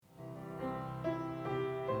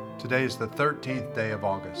Today is the 13th day of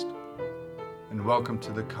August, and welcome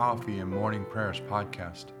to the Coffee and Morning Prayers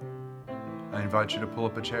podcast. I invite you to pull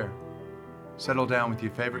up a chair, settle down with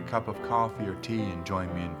your favorite cup of coffee or tea, and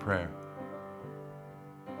join me in prayer.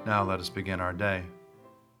 Now let us begin our day.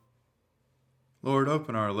 Lord,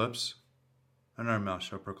 open our lips, and our mouth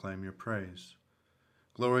shall proclaim your praise.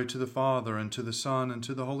 Glory to the Father, and to the Son, and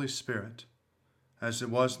to the Holy Spirit, as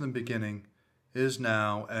it was in the beginning, is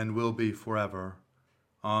now, and will be forever.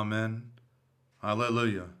 Amen.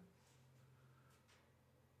 Alleluia.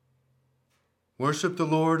 Worship the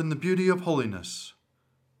Lord in the beauty of holiness.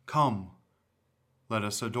 Come, let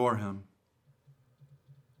us adore him.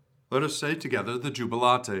 Let us say together the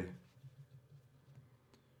Jubilate.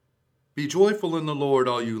 Be joyful in the Lord,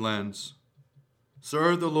 all you lands.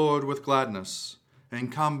 Serve the Lord with gladness,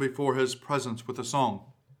 and come before his presence with a song.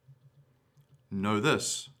 Know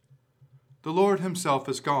this, the Lord himself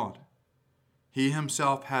is God. He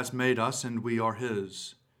himself has made us, and we are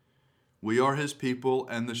his. We are his people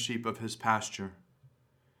and the sheep of his pasture.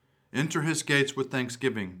 Enter his gates with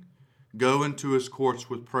thanksgiving. Go into his courts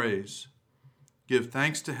with praise. Give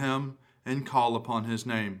thanks to him and call upon his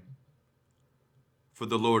name. For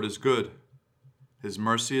the Lord is good. His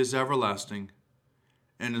mercy is everlasting,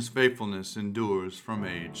 and his faithfulness endures from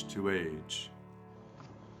age to age.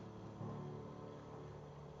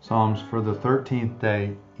 Psalms for the 13th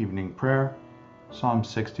day, evening prayer. Psalm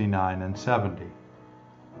 69 and 70.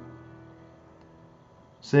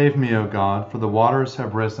 Save me, O God, for the waters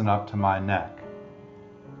have risen up to my neck.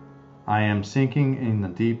 I am sinking in the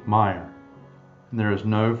deep mire, and there is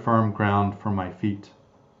no firm ground for my feet.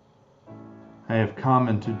 I have come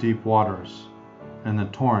into deep waters, and the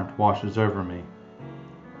torrent washes over me.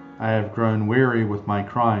 I have grown weary with my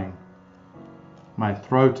crying. My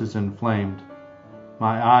throat is inflamed.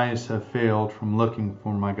 My eyes have failed from looking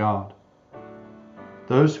for my God.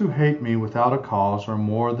 Those who hate me without a cause are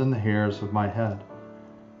more than the hairs of my head.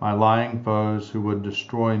 My lying foes who would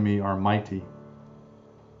destroy me are mighty.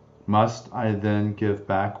 Must I then give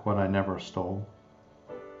back what I never stole?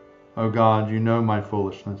 O God, you know my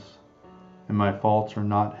foolishness, and my faults are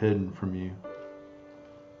not hidden from you.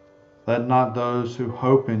 Let not those who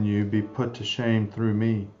hope in you be put to shame through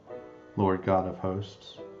me, Lord God of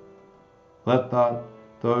hosts. Let not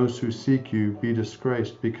those who seek you be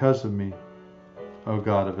disgraced because of me, O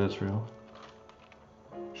God of Israel.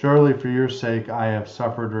 Surely for your sake I have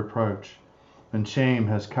suffered reproach, and shame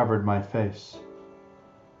has covered my face.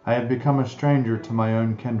 I have become a stranger to my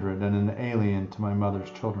own kindred, and an alien to my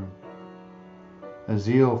mother's children. A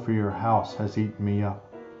zeal for your house has eaten me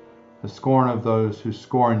up. The scorn of those who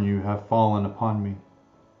scorn you have fallen upon me.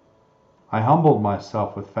 I humbled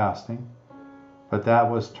myself with fasting, but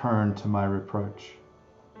that was turned to my reproach.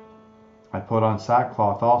 I put on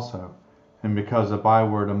sackcloth also, and because a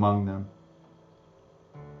byword among them.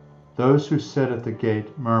 Those who sit at the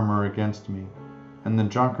gate murmur against me, and the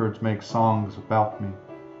drunkards make songs about me.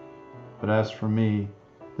 But as for me,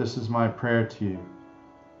 this is my prayer to you,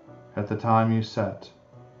 at the time you set,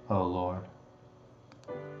 O Lord.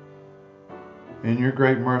 In your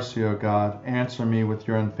great mercy, O God, answer me with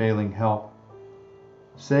your unfailing help.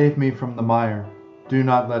 Save me from the mire. Do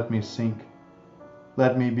not let me sink.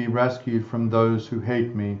 Let me be rescued from those who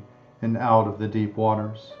hate me, and out of the deep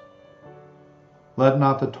waters. Let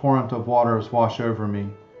not the torrent of waters wash over me,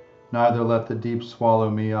 neither let the deep swallow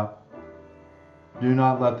me up. Do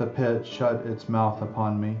not let the pit shut its mouth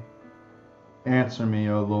upon me. Answer me,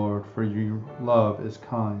 O Lord, for your love is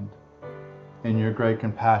kind. In your great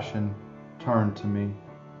compassion, turn to me.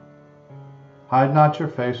 Hide not your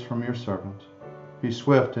face from your servant. Be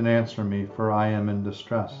swift and answer me, for I am in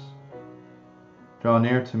distress. Draw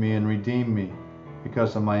near to me and redeem me.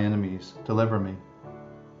 Because of my enemies, deliver me.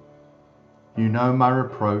 You know my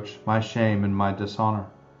reproach, my shame, and my dishonor.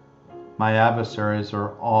 My adversaries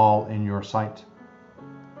are all in your sight.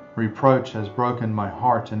 Reproach has broken my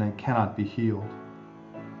heart, and it cannot be healed.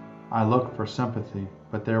 I looked for sympathy,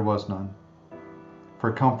 but there was none.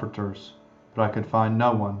 For comforters, but I could find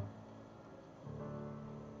no one.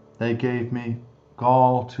 They gave me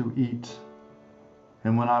gall to eat,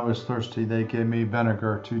 and when I was thirsty, they gave me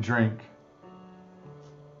vinegar to drink.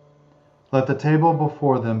 Let the table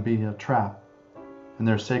before them be a trap, and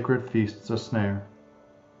their sacred feasts a snare.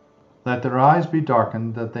 Let their eyes be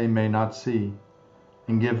darkened, that they may not see,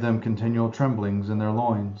 and give them continual tremblings in their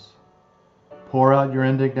loins. Pour out your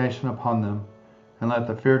indignation upon them, and let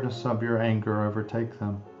the fierceness of your anger overtake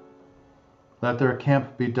them. Let their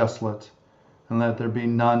camp be desolate, and let there be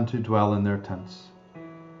none to dwell in their tents.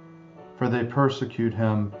 For they persecute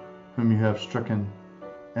him whom you have stricken,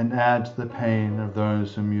 and add to the pain of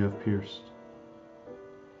those whom you have pierced.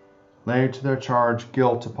 Lay to their charge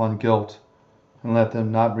guilt upon guilt, and let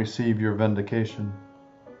them not receive your vindication.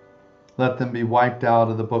 Let them be wiped out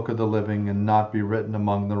of the book of the living and not be written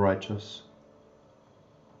among the righteous.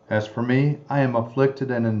 As for me, I am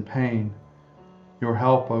afflicted and in pain. Your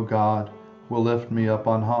help, O God, will lift me up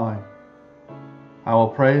on high. I will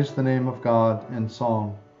praise the name of God in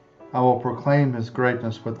song. I will proclaim his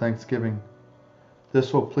greatness with thanksgiving.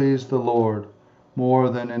 This will please the Lord more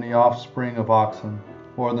than any offspring of oxen,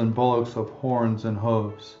 more than bullocks of horns and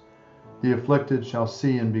hooves. The afflicted shall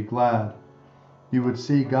see and be glad. You would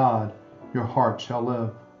see God, your heart shall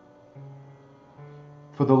live.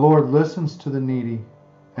 For the Lord listens to the needy,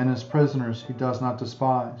 and his prisoners he does not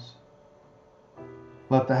despise.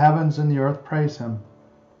 Let the heavens and the earth praise him,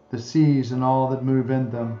 the seas and all that move in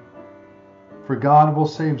them. For God will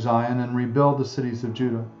save Zion and rebuild the cities of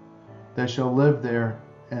Judah. They shall live there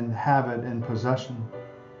and have it in possession.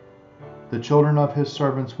 The children of his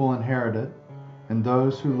servants will inherit it, and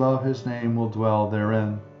those who love his name will dwell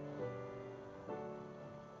therein.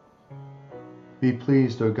 Be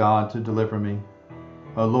pleased, O God, to deliver me.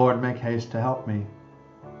 O Lord, make haste to help me.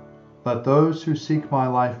 Let those who seek my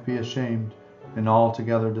life be ashamed and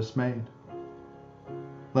altogether dismayed.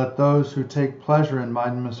 Let those who take pleasure in my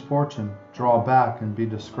misfortune draw back and be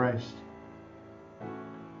disgraced.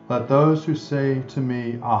 Let those who say to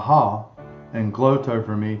me, Aha, and gloat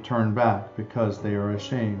over me turn back because they are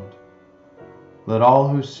ashamed. Let all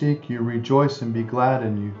who seek you rejoice and be glad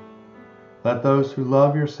in you. Let those who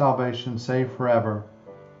love your salvation say forever,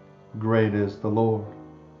 Great is the Lord.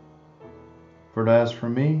 For as for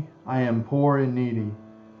me, I am poor and needy.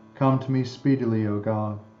 Come to me speedily, O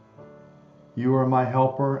God. You are my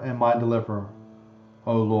helper and my deliverer.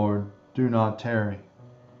 O Lord, do not tarry.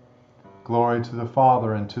 Glory to the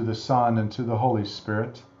Father, and to the Son, and to the Holy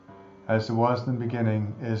Spirit, as it was in the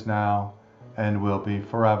beginning, is now, and will be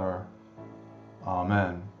forever.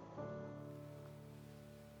 Amen.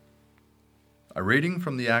 A reading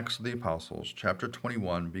from the Acts of the Apostles, chapter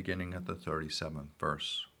 21, beginning at the 37th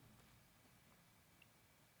verse.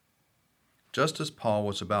 Just as Paul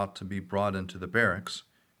was about to be brought into the barracks,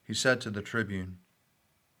 he said to the tribune,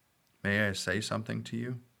 May I say something to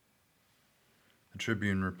you? The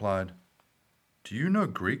tribune replied, Do you know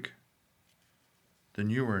Greek? Then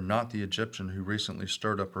you are not the Egyptian who recently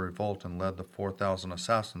stirred up a revolt and led the 4,000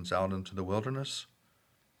 assassins out into the wilderness?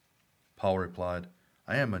 Paul replied,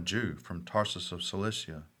 I am a Jew from Tarsus of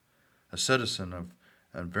Cilicia, a citizen of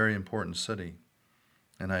a very important city,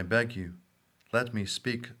 and I beg you, let me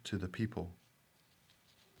speak to the people.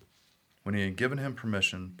 When he had given him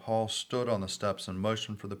permission, Paul stood on the steps and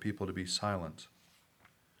motioned for the people to be silent.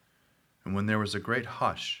 And when there was a great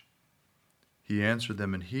hush, he answered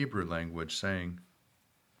them in Hebrew language, saying,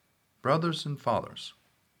 Brothers and fathers,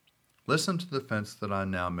 listen to the defense that I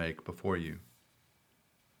now make before you.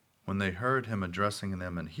 When they heard him addressing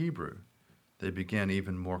them in Hebrew, they began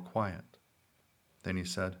even more quiet. Then he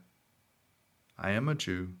said, I am a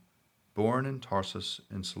Jew, born in Tarsus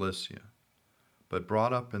in Cilicia, but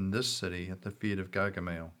brought up in this city at the feet of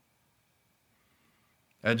Gamaliel,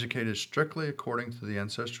 educated strictly according to the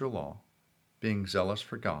ancestral law, being zealous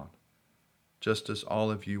for God, just as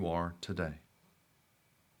all of you are today.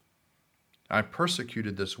 I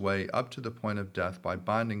persecuted this way up to the point of death by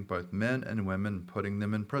binding both men and women and putting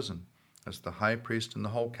them in prison, as the high priest and the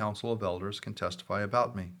whole council of elders can testify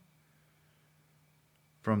about me.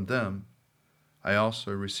 From them I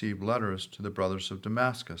also received letters to the brothers of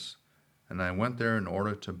Damascus, and I went there in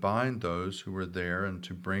order to bind those who were there and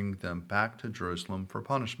to bring them back to Jerusalem for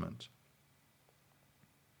punishment.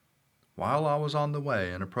 While I was on the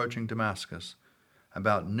way and approaching Damascus,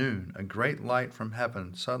 about noon a great light from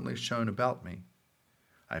heaven suddenly shone about me.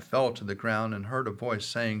 I fell to the ground and heard a voice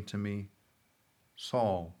saying to me,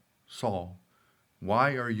 Saul, Saul,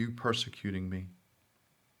 why are you persecuting me?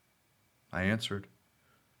 I answered,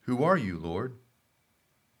 Who are you, Lord?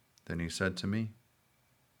 Then he said to me,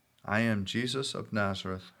 I am Jesus of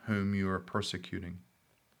Nazareth, whom you are persecuting.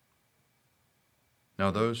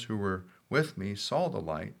 Now those who were with me saw the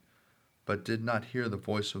light, but did not hear the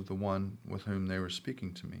voice of the one with whom they were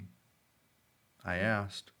speaking to me. I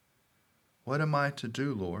asked, What am I to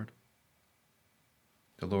do, Lord?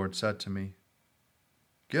 The Lord said to me,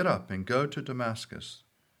 Get up and go to Damascus.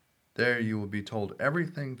 There you will be told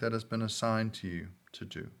everything that has been assigned to you to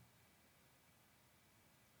do.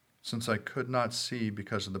 Since I could not see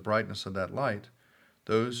because of the brightness of that light,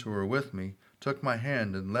 those who were with me took my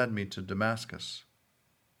hand and led me to Damascus.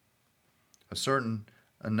 A certain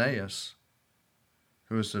Ananias,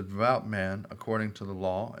 who was a devout man according to the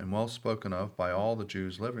law and well spoken of by all the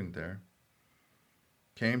Jews living there,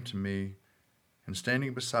 came to me and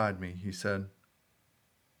standing beside me, he said,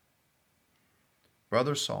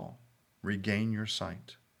 "Brother Saul, regain your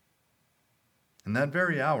sight." In that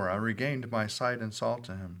very hour I regained my sight and saw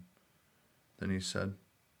to him. Then he said,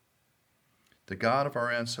 "The God of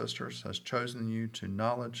our ancestors has chosen you to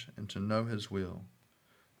knowledge and to know his will,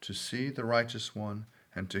 to see the righteous one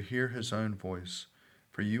and to hear his own voice,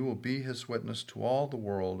 for you will be his witness to all the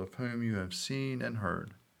world of whom you have seen and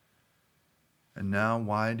heard. And now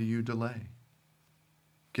why do you delay?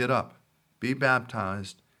 Get up, be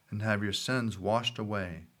baptized, and have your sins washed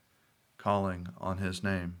away, calling on his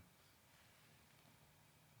name."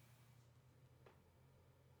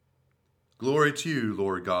 Glory to you,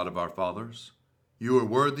 Lord God of our fathers. You are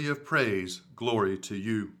worthy of praise. Glory to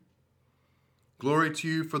you. Glory to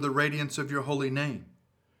you for the radiance of your holy name.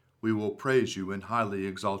 We will praise you and highly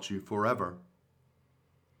exalt you forever.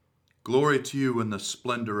 Glory to you in the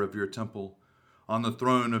splendor of your temple. On the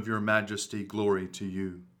throne of your majesty, glory to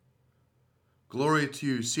you. Glory to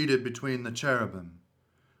you seated between the cherubim.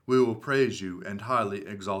 We will praise you and highly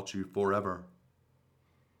exalt you forever.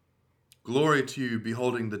 Glory to you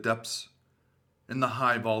beholding the depths. In the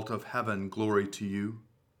high vault of heaven, glory to you.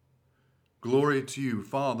 Glory to you,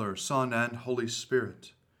 Father, Son, and Holy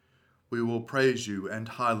Spirit. We will praise you and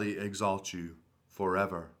highly exalt you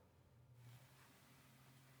forever.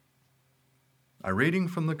 A reading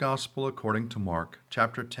from the Gospel according to Mark,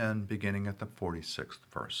 chapter 10, beginning at the 46th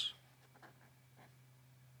verse.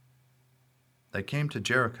 They came to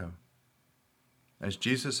Jericho. As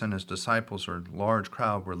Jesus and his disciples or large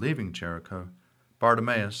crowd were leaving Jericho,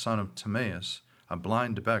 Bartimaeus, son of Timaeus, a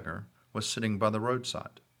blind beggar, was sitting by the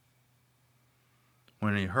roadside.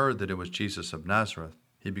 When he heard that it was Jesus of Nazareth,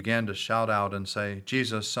 he began to shout out and say,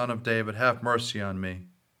 "Jesus, Son of David, have mercy on me."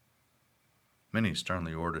 Many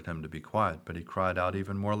sternly ordered him to be quiet, but he cried out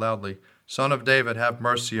even more loudly, "Son of David, have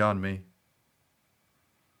mercy on me."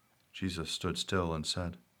 Jesus stood still and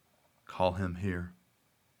said, "Call him here."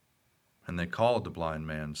 And they called the blind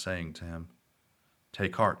man, saying to him,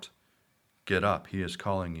 "Take heart, get up, he is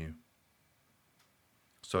calling you."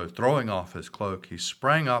 So throwing off his cloak, he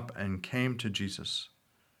sprang up and came to Jesus.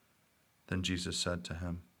 Then Jesus said to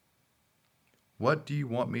him, "What do you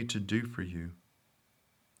want me to do for you?"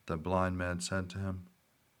 The blind man said to him,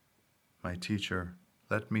 "My teacher,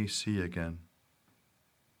 let me see again."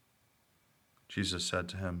 Jesus said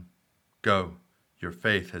to him, "Go, your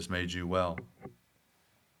faith has made you well."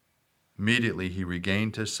 Immediately he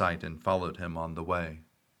regained his sight and followed him on the way.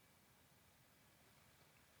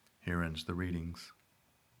 Here ends the readings.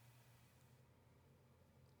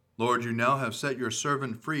 Lord, you now have set your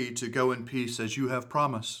servant free to go in peace as you have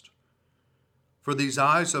promised. For these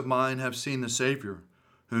eyes of mine have seen the Savior,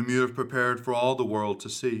 whom you have prepared for all the world to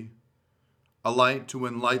see, a light to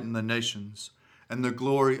enlighten the nations, and the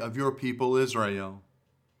glory of your people Israel.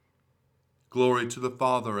 Glory to the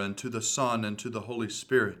Father, and to the Son, and to the Holy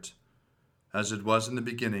Spirit, as it was in the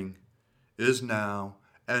beginning, is now,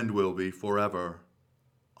 and will be forever.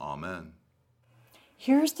 Amen.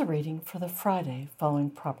 Here's the reading for the Friday following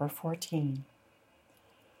Proper 14.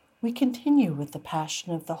 We continue with the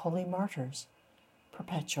Passion of the Holy Martyrs,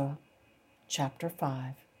 Perpetua, chapter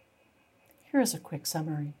 5. Here is a quick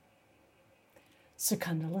summary.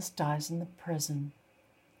 Secundulus dies in the prison.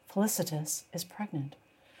 Felicitas is pregnant,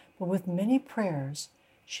 but with many prayers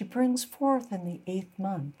she brings forth in the 8th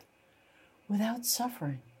month, without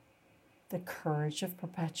suffering. The courage of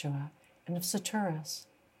Perpetua and of Saturus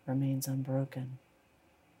remains unbroken.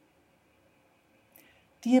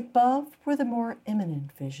 The above were the more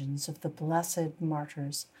eminent visions of the blessed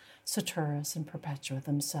martyrs Saturus and Perpetua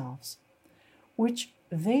themselves, which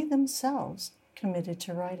they themselves committed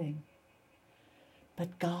to writing.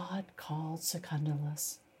 But God called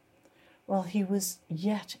Secundulus, while he was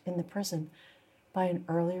yet in the prison, by an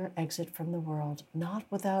earlier exit from the world, not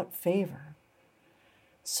without favor,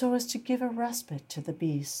 so as to give a respite to the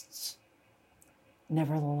beasts.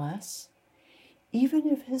 Nevertheless, even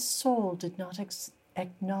if his soul did not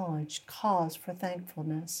acknowledge cause for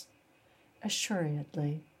thankfulness,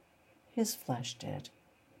 assuredly his flesh did.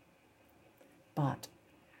 But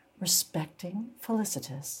respecting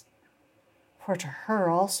Felicitas, for to her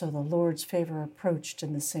also the Lord's favor approached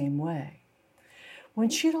in the same way, when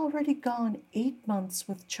she had already gone 8 months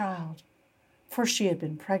with child, for she had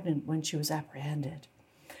been pregnant when she was apprehended,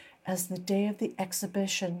 as the day of the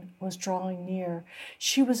exhibition was drawing near,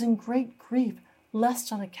 she was in great grief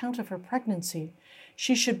lest on account of her pregnancy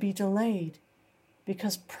she should be delayed,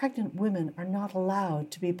 because pregnant women are not allowed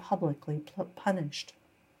to be publicly punished,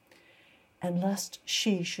 and lest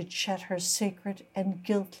she should shed her sacred and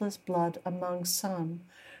guiltless blood among some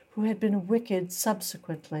who had been wicked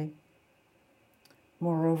subsequently.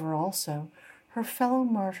 Moreover, also, her fellow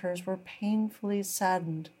martyrs were painfully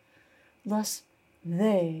saddened lest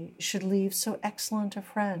they should leave so excellent a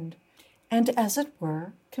friend, and, as it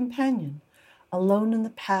were, companion, alone in the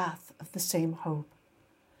path of the same hope.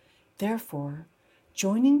 Therefore,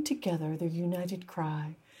 joining together their united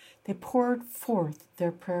cry, they poured forth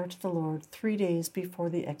their prayer to the Lord 3 days before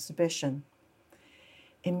the exhibition.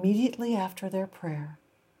 Immediately after their prayer,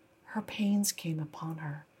 her pains came upon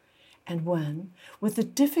her, and when, with the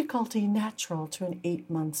difficulty natural to an 8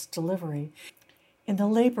 months' delivery, in the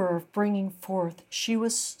labor of bringing forth she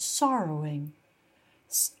was sorrowing,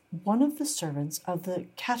 one of the servants of the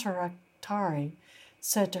Cataractari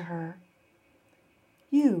said to her,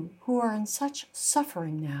 "You who are in such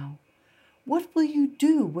suffering now, what will you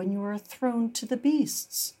do when you are thrown to the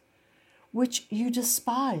beasts, which you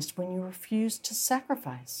despised when you refused to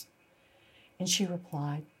sacrifice?" And she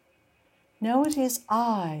replied, "No, it is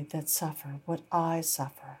I that suffer what I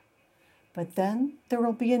suffer, but then there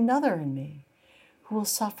will be another in me who will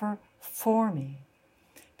suffer for me,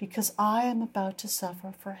 because I am about to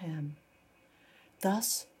suffer for him."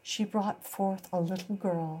 Thus she brought forth a little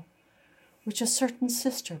girl, which a certain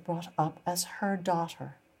sister brought up as her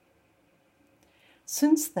daughter.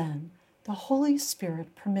 Since then, the Holy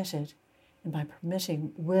Spirit permitted, and by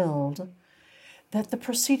permitting willed, that the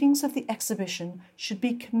proceedings of the exhibition should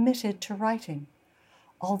be committed to writing,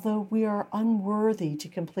 although we are unworthy to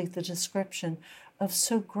complete the description of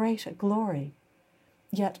so great a glory.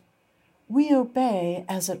 Yet we obey,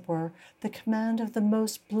 as it were, the command of the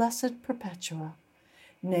most blessed Perpetua,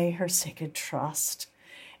 nay, her sacred trust,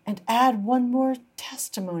 and add one more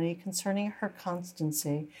testimony concerning her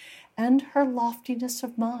constancy and her loftiness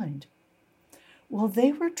of mind. Well,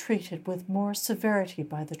 they were treated with more severity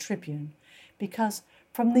by the tribune, because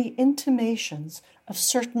from the intimations of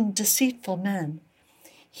certain deceitful men,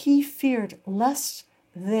 he feared lest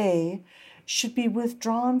they should be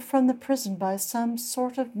withdrawn from the prison by some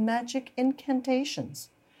sort of magic incantations.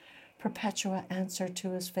 Perpetua answered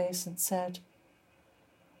to his face and said,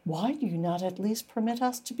 "Why do you not at least permit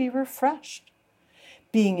us to be refreshed,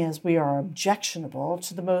 being as we are objectionable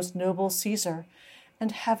to the most noble Caesar,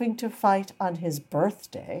 and having to fight on his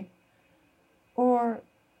birthday? Or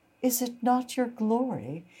is it not your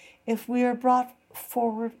glory if we are brought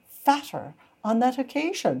forward fatter on that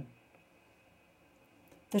occasion?"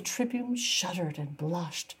 The tribune shuddered and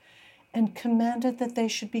blushed, and commanded that they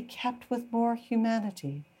should be kept with more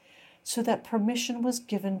humanity, so that permission was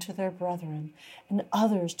given to their brethren and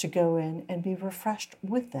others to go in and be refreshed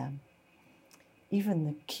with them. Even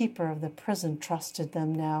the keeper of the prison trusted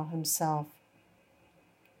them now himself.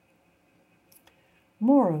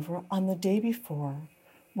 Moreover, on the day before,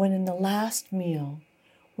 when in the last meal,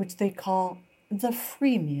 which they call the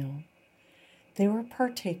free meal, they were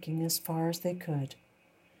partaking as far as they could,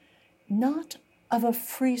 not of a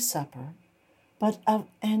free supper, but of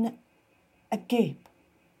an agape.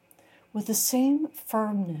 With the same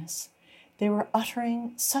firmness, they were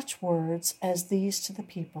uttering such words as these to the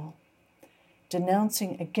people,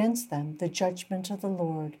 denouncing against them the judgment of the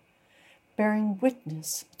Lord, bearing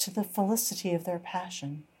witness to the felicity of their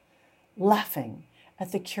passion, laughing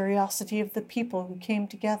at the curiosity of the people who came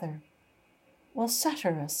together. Well,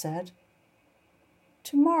 Satyra said,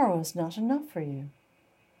 "Tomorrow is not enough for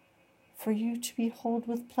you to behold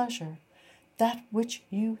with pleasure that which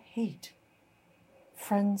you hate.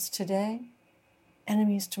 Friends today,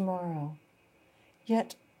 enemies tomorrow.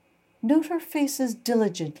 Yet note her faces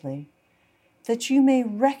diligently, that you may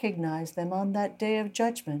recognize them on that day of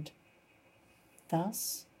judgment."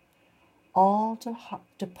 Thus all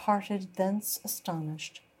departed thence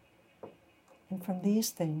astonished, and from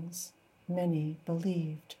these things many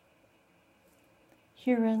believed.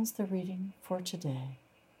 Here ends the reading for today.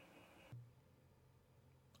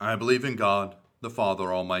 I believe in God, the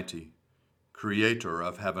Father Almighty, creator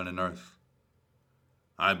of heaven and earth.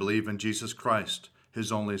 I believe in Jesus Christ,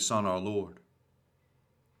 his only Son, our Lord.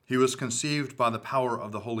 He was conceived by the power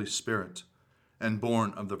of the Holy Spirit and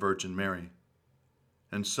born of the Virgin Mary,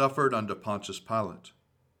 and suffered under Pontius Pilate,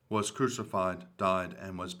 was crucified, died,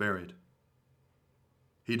 and was buried.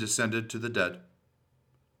 He descended to the dead.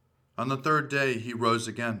 On the third day he rose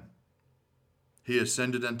again. He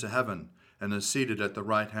ascended into heaven and is seated at the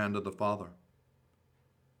right hand of the Father.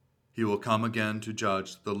 He will come again to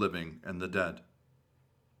judge the living and the dead.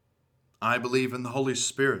 I believe in the Holy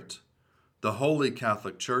Spirit, the Holy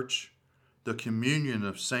Catholic Church, the communion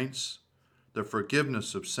of saints, the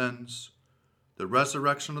forgiveness of sins, the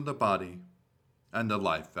resurrection of the body, and the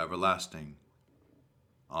life everlasting.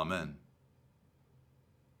 Amen.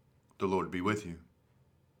 The Lord be with you,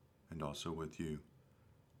 and also with you.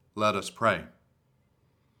 Let us pray.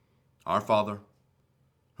 Our Father,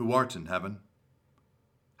 who art in heaven,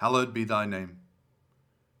 hallowed be thy name.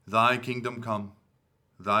 Thy kingdom come,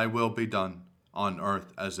 thy will be done, on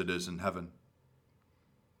earth as it is in heaven.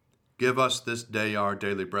 Give us this day our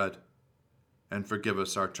daily bread, and forgive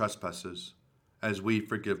us our trespasses, as we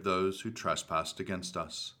forgive those who trespass against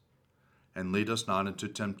us. And lead us not into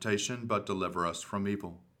temptation, but deliver us from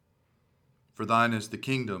evil. For thine is the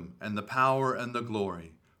kingdom, and the power, and the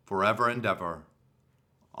glory, forever and ever.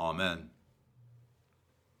 Amen.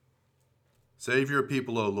 Save your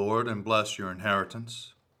people, O Lord, and bless your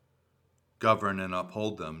inheritance. Govern and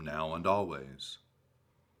uphold them now and always.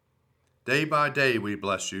 Day by day we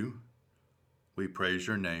bless you. We praise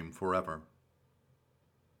your name forever.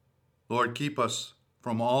 Lord, keep us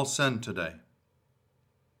from all sin today.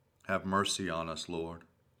 Have mercy on us, Lord.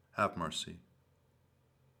 Have mercy.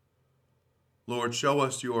 Lord, show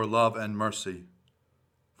us your love and mercy,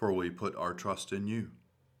 for we put our trust in you.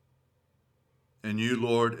 In you,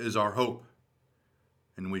 Lord, is our hope,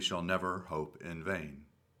 and we shall never hope in vain.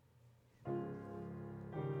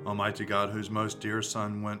 Almighty God, whose most dear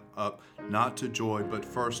Son went up not to joy, but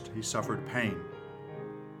first he suffered pain,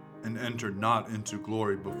 and entered not into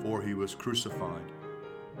glory before he was crucified,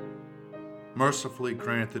 mercifully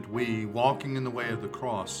grant that we, walking in the way of the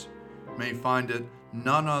cross, may find it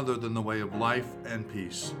none other than the way of life and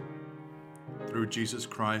peace. Through Jesus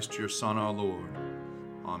Christ, your Son, our Lord.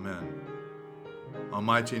 Amen.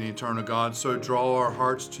 Almighty and eternal God, so draw our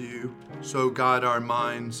hearts to you, so guide our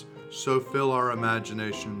minds, so fill our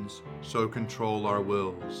imaginations, so control our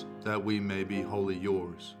wills, that we may be wholly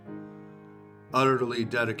yours, utterly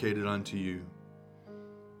dedicated unto you.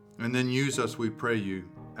 And then use us, we pray you,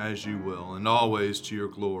 as you will, and always to your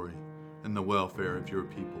glory and the welfare of your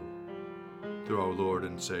people. Through our Lord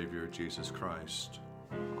and Savior, Jesus Christ.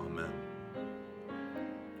 Amen.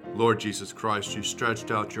 Lord Jesus Christ, you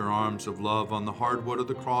stretched out your arms of love on the hard wood of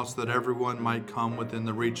the cross that everyone might come within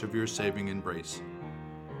the reach of your saving embrace.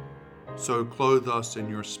 So clothe us in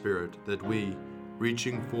your Spirit, that we,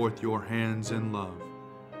 reaching forth your hands in love,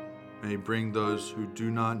 may bring those who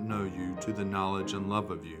do not know you to the knowledge and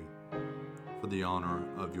love of you, for the honor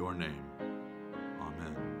of your name.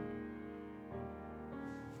 Amen.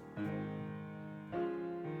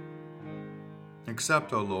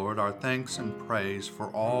 Accept, O Lord, our thanks and praise for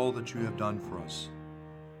all that you have done for us.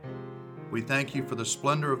 We thank you for the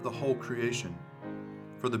splendor of the whole creation,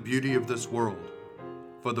 for the beauty of this world,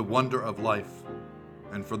 for the wonder of life,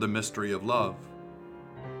 and for the mystery of love.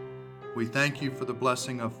 We thank you for the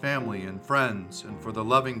blessing of family and friends, and for the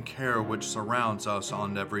loving care which surrounds us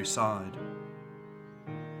on every side.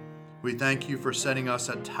 We thank you for setting us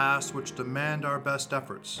at tasks which demand our best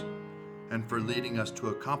efforts, and for leading us to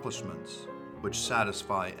accomplishments which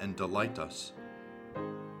satisfy and delight us.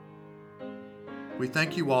 We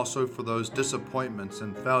thank you also for those disappointments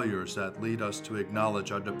and failures that lead us to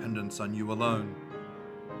acknowledge our dependence on you alone.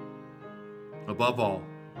 Above all,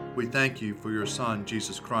 we thank you for your Son,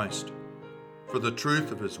 Jesus Christ, for the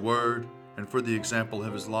truth of his word and for the example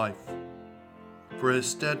of his life, for his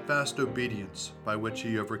steadfast obedience by which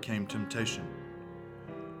he overcame temptation,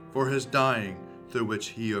 for his dying through which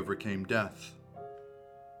he overcame death,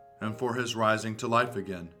 and for his rising to life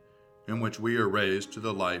again, in which we are raised to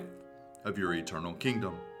the life of your eternal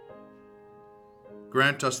kingdom.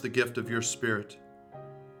 Grant us the gift of your Spirit,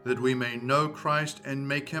 that we may know Christ and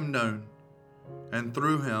make him known, and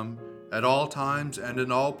through him, at all times and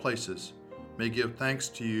in all places, may give thanks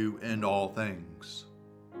to you in all things.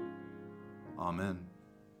 Amen.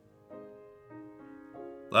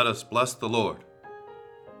 Let us bless the Lord.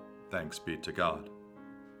 Thanks be to God.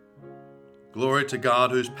 Glory to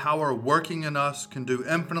God, whose power working in us can do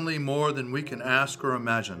infinitely more than we can ask or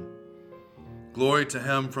imagine. Glory to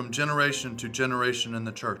him from generation to generation in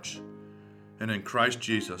the church, and in Christ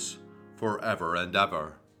Jesus forever and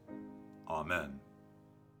ever. Amen.